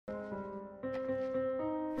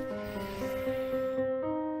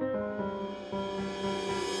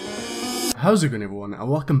How's it going everyone, and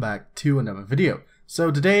welcome back to another video. So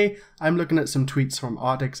today I'm looking at some tweets from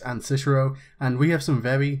Artix and Cicero, and we have some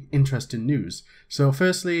very interesting news. So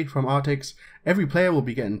firstly, from Artix, every player will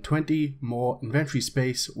be getting 20 more inventory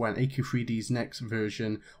space when AQ3D's next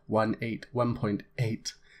version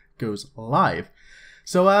 1.8 goes live.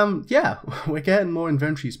 So yeah, we're getting more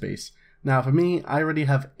inventory space. Now for me, I already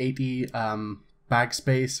have 80 bag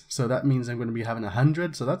space, so that means I'm going to be having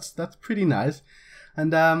 100, so that's pretty nice.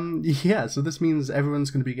 And yeah, so this means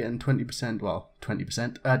everyone's going to be getting 20%, well,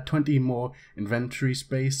 20 more inventory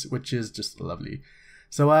space, which is just lovely.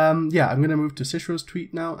 So yeah, I'm going to move to Cicero's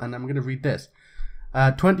tweet now, and I'm going to read this.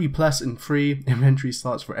 20 plus and free inventory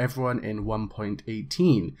slots for everyone in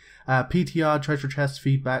 1.18. PTR treasure chest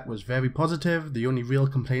feedback was very positive. The only real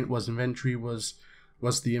complaint was inventory was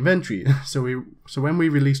the inventory. So when we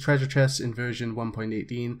release treasure chests in version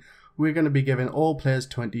 1.18, we're going to be giving all players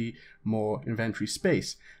 20 more inventory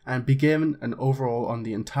space and be given an overall on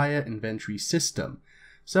the entire inventory system.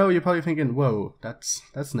 So you're probably thinking, whoa, that's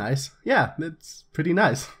nice. Yeah, it's pretty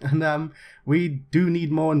nice. And we do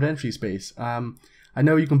need more inventory space. I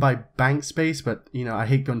know you can buy bank space, but you know, I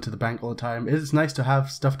hate going to the bank all the time. It's nice to have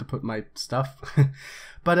stuff to put my stuff.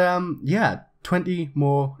 But yeah, 20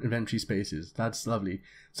 more inventory spaces. That's lovely.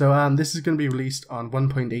 So this is going to be released on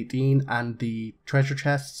 1.18, and the treasure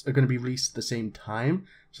chests are going to be released at the same time.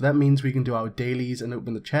 So that means we can do our dailies and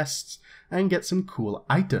open the chests and get some cool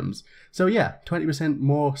items. So yeah, 20%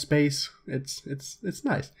 more space. It's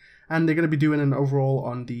nice. And they're going to be doing an overall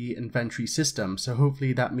on the inventory system. So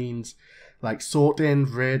hopefully that means like sorting,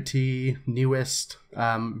 rarity, newest,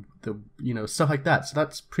 stuff like that. So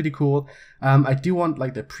that's pretty cool. I do want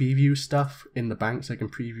like the preview stuff in the bank, so I can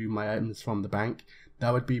preview my items from the bank.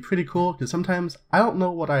 That would be pretty cool, because sometimes I don't know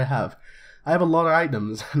what I have. I have a lot of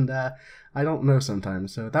items, and I don't know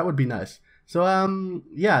sometimes, so that would be nice. So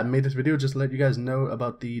yeah, I made this video just to let you guys know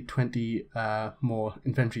about the 20 more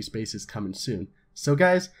inventory spaces coming soon. So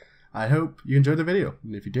guys, I hope you enjoyed the video,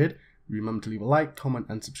 and if you did, remember to leave a like, comment,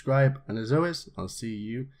 and subscribe, and as always, I'll see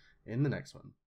you in the next one.